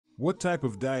What type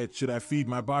of diet should I feed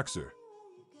my boxer?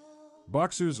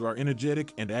 Boxers are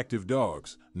energetic and active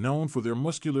dogs, known for their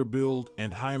muscular build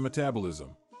and high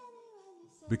metabolism.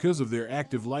 Because of their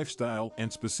active lifestyle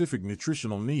and specific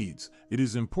nutritional needs, it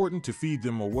is important to feed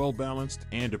them a well-balanced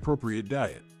and appropriate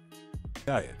diet.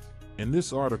 In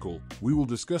this article, we will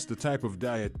discuss the type of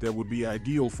diet that would be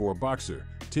ideal for a boxer,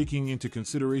 taking into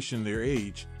consideration their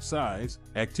age, size,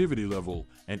 activity level,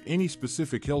 and any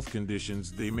specific health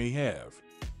conditions they may have.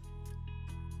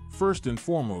 First and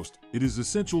foremost, it is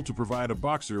essential to provide a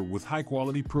boxer with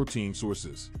high-quality protein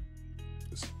sources.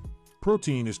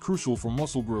 Protein is crucial for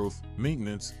muscle growth,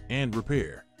 maintenance, and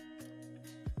repair.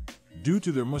 Due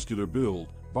to their muscular build,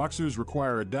 boxers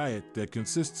require a diet that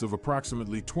consists of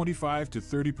approximately 25 to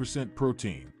 30%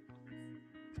 protein.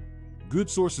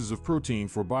 Good sources of protein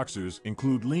for boxers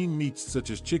include lean meats such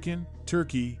as chicken,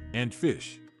 turkey, and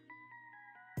fish.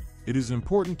 It is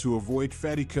important to avoid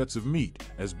fatty cuts of meat,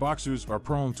 as boxers are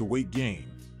prone to weight gain.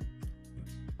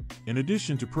 In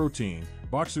addition to protein,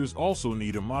 boxers also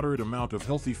need a moderate amount of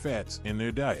healthy fats in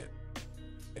their diet.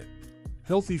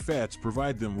 Healthy fats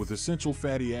provide them with essential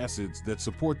fatty acids that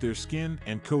support their skin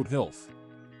and coat health.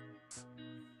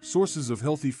 Sources of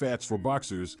healthy fats for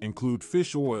boxers include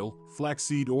fish oil,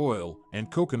 flaxseed oil,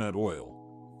 and coconut oil.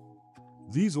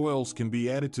 These oils can be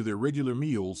added to their regular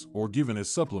meals or given as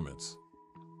supplements.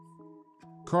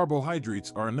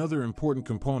 Carbohydrates are another important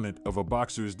component of a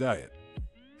boxer's diet.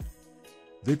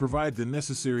 They provide the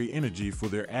necessary energy for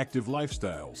their active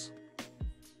lifestyles.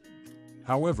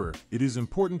 However, it is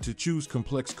important to choose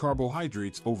complex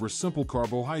carbohydrates over simple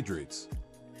carbohydrates.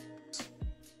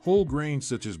 Whole grains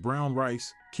such as brown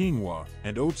rice, quinoa,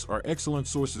 and oats are excellent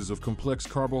sources of complex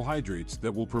carbohydrates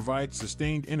that will provide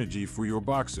sustained energy for your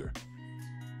boxer.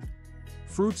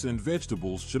 Fruits and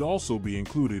vegetables should also be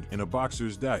included in a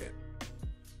boxer's diet.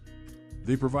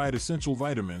 They provide essential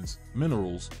vitamins,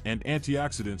 minerals, and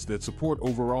antioxidants that support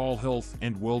overall health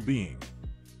and well-being.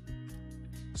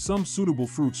 Some suitable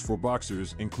fruits for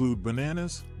boxers include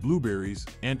bananas, blueberries,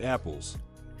 and apples.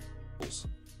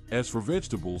 As for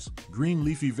vegetables, green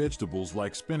leafy vegetables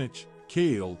like spinach,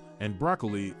 kale, and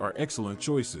broccoli are excellent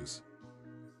choices.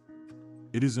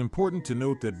 It is important to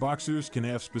note that boxers can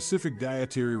have specific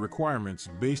dietary requirements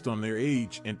based on their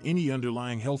age and any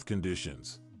underlying health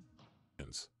conditions.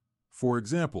 For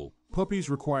example, puppies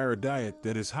require a diet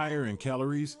that is higher in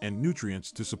calories and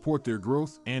nutrients to support their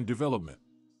growth and development.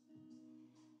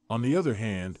 On the other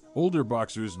hand, older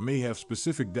boxers may have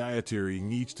specific dietary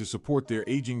needs to support their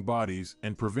aging bodies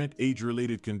and prevent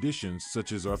age-related conditions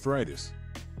such as arthritis.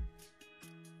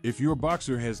 If your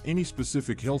boxer has any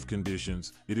specific health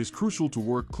conditions, it is crucial to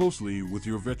work closely with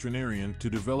your veterinarian to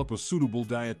develop a suitable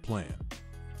diet plan.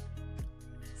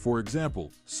 For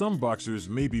example, some boxers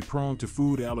may be prone to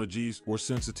food allergies or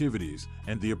sensitivities,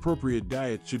 and the appropriate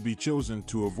diet should be chosen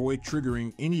to avoid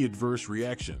triggering any adverse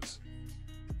reactions.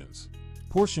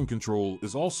 Portion control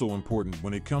is also important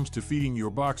when it comes to feeding your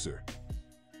boxer.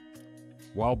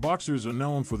 While boxers are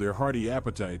known for their hearty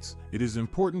appetites, it is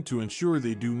important to ensure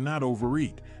they do not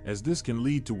overeat, as this can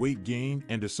lead to weight gain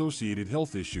and associated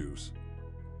health issues.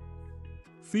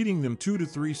 Feeding them 2 to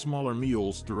 3 smaller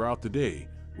meals throughout the day,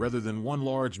 rather than one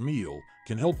large meal,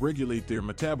 can help regulate their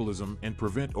metabolism and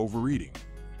prevent overeating.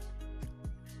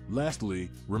 Lastly,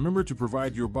 remember to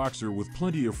provide your boxer with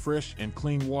plenty of fresh and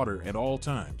clean water at all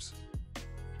times.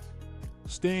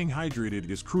 Staying hydrated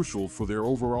is crucial for their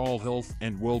overall health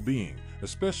and well-being,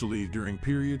 especially during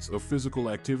periods of physical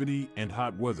activity and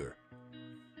hot weather.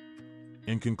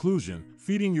 In conclusion,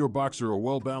 feeding your boxer a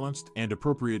well-balanced and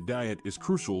appropriate diet is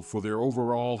crucial for their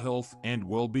overall health and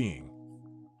well-being.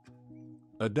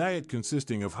 A diet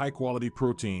consisting of high-quality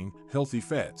protein, healthy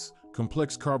fats,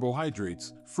 complex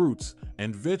carbohydrates, fruits,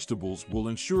 and vegetables will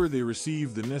ensure they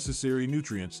receive the necessary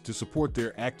nutrients to support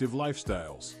their active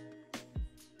lifestyles.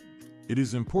 It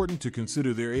is important to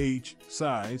consider their age,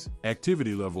 size,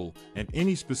 activity level, and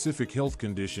any specific health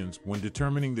conditions when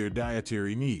determining their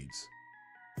dietary needs.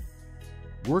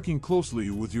 Working closely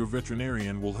with your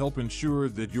veterinarian will help ensure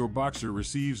that your boxer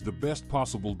receives the best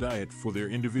possible diet for their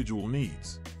individual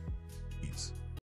needs.